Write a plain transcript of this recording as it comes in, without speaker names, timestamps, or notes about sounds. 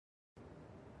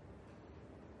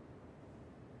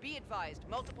Be advised,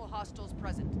 multiple hostiles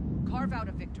present. Carve out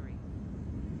a victory.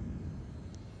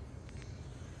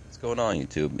 What's going on,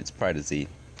 YouTube? It's Pryda-Z.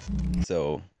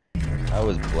 So, I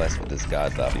was blessed with this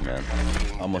god lobby, man.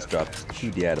 Almost dropped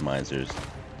 2 De-Atomizers,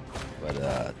 but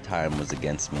time was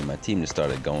against me. My team just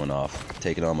started going off,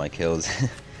 taking all my kills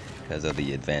because of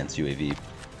the advanced UAV.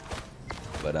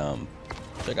 But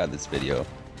check out this video.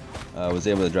 I was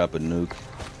able to drop a nuke,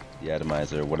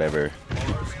 De-Atomizer, whatever,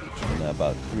 in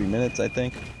about 3 minutes, I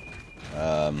think.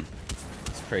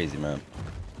 It's crazy, man.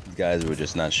 These guys were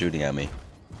just not shooting at me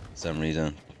for some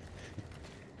reason.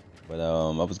 But I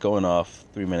was going off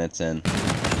 3 minutes in.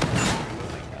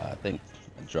 I think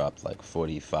I dropped like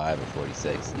 45 or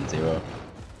 46 and 0.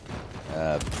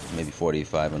 Maybe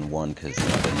 45 and 1 because the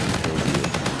nuke kills you.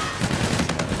 It's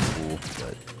kind of cool,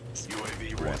 but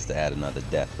it wants to add another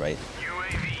death, right?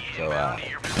 So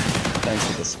thanks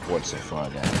for the support so far,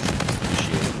 guys.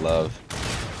 Appreciate it, love.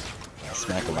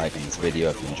 Smack a like on this video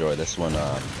if you enjoy this one.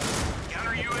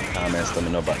 Comments, let me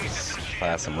know about this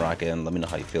class I'm rocking. Let me know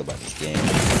how you feel about this game.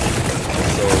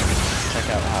 Also, check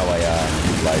out how I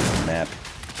utilize the map.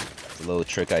 It's a little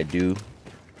trick I do.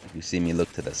 If you see me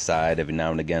look to the side every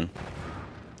now and again,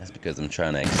 that's because I'm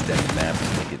trying to extend the map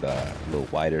and make it a little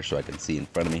wider so I can see in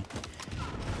front of me.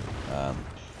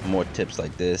 More tips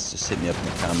like this, just hit me up in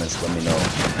the comments. Let me know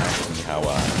how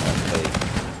I play,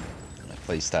 my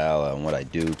play style, and what I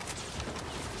do.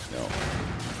 You know,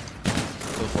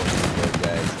 so far so good,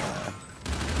 guys.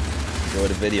 Enjoy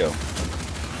the video.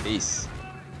 Peace.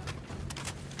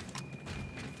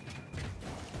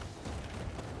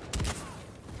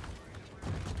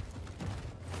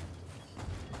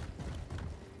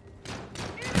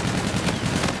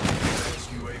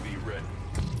 UAV ready.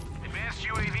 Advanced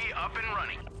UAV up and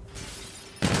running.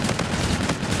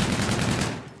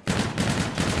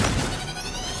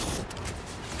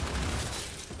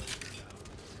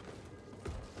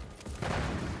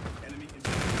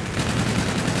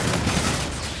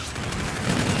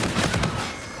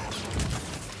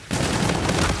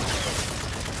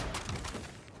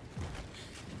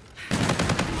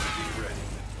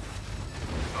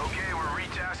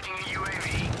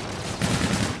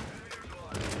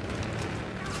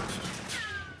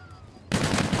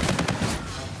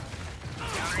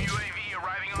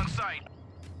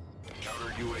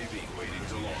 UAV waiting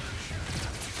to launch.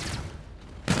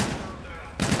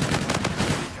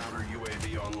 Counter UAV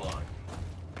online.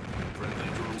 Friendly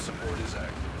drone support is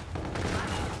active.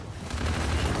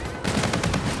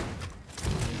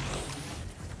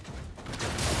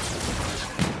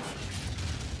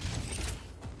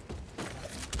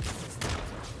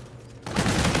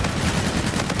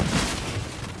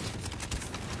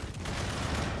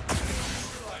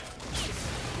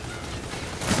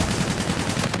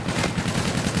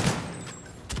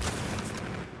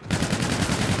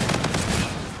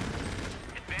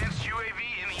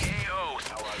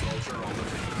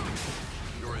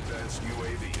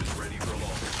 UAV is ready for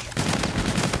launch.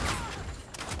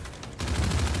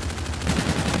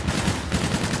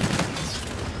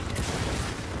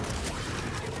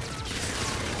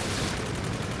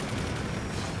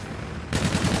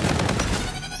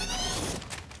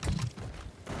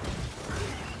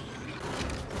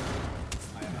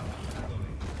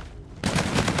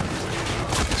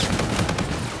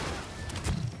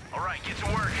 All right, get to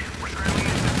work. We're scrambling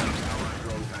the systems. Allied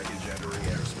drone package entering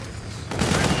airspace.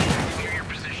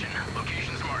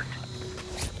 Location's marked.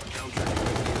 Counter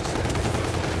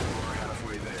we're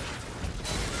halfway there.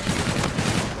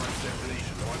 Mark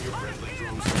destination on your friendly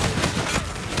drone support.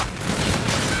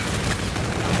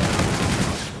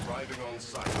 Arriving on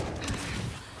site.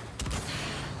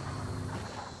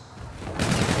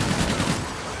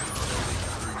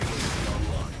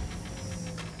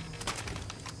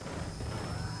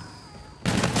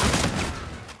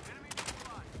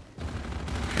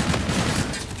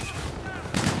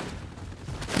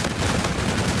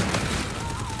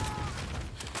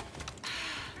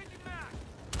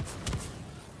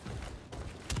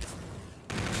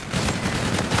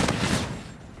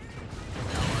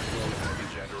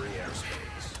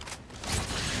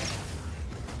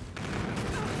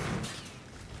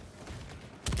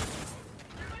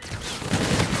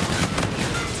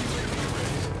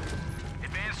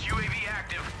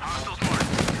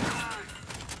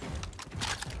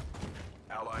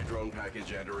 Drone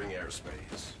package entering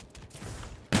airspace.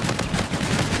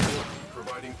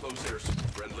 Providing close air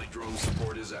support. Friendly drone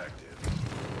support is active.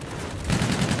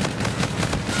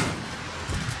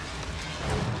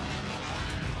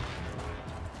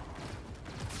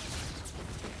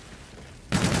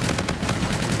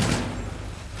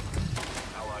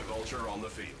 Allied Vulture on the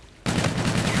field.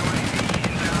 UAV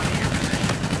inbound to your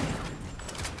position.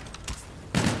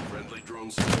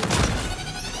 support.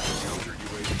 Counter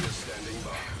UAV is standing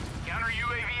by. Counter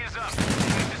UAV is up.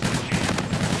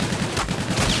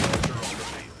 Soldier on the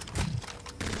field.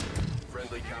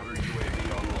 Friendly counter UAV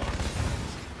online.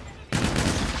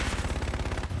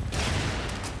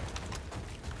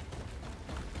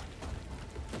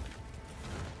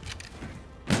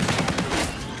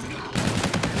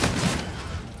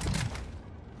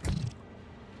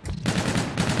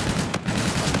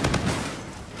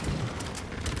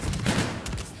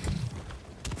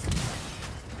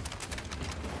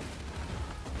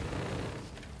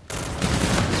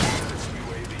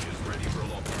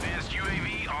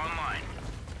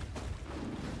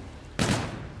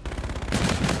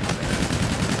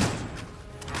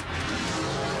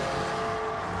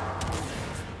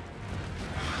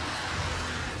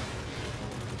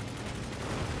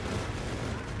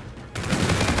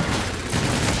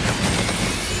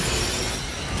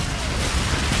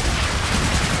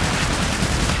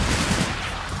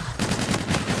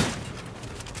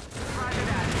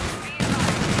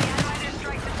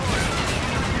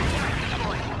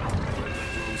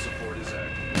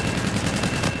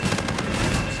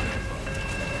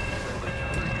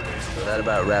 That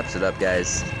about wraps it up,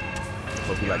 guys.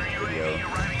 Hope you liked the video.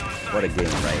 What a game,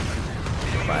 right?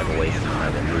 5 away from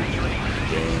another nuke. The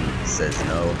game says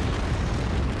no.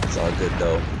 It's all good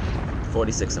though.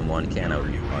 46-1, can't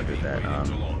argue with that.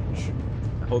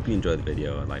 I hope you enjoyed the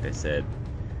video. Like I said,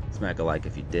 smack a like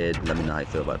if you did. Let me know how you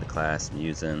feel about the class I'm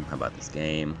using, how about this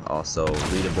game. Also,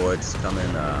 leaderboards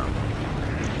coming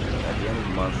at the end of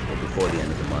the month or before the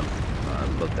end of the month.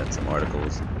 Looked at some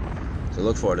articles. So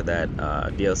look forward to that.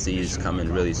 DLC is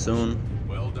coming really soon.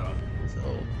 Well done. So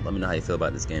let me know how you feel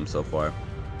about this game so far.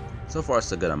 So far,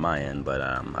 so good on my end, but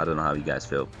I don't know how you guys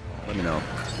feel. Let me know.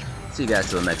 See you guys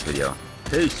till the next video.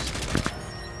 Peace.